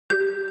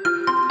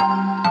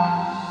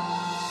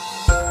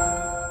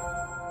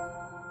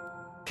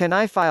Can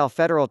I file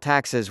federal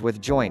taxes with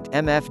joint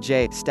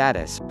MFJ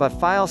status, but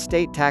file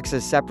state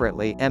taxes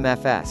separately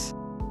MFS?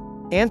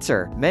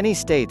 Answer: many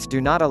states do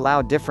not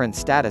allow different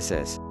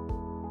statuses.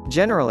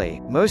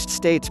 Generally, most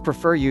states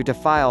prefer you to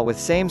file with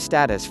same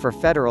status for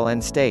federal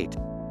and state.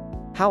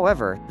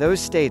 However,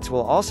 those states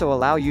will also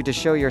allow you to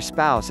show your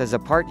spouse as a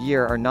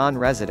part-year or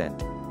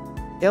non-resident.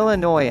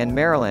 Illinois and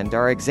Maryland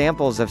are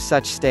examples of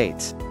such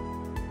states.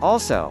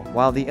 Also,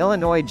 while the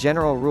Illinois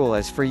general rule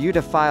is for you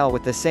to file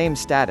with the same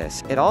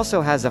status, it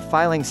also has a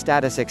filing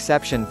status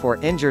exception for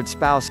injured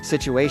spouse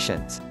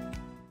situations.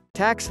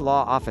 Tax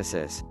law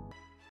offices.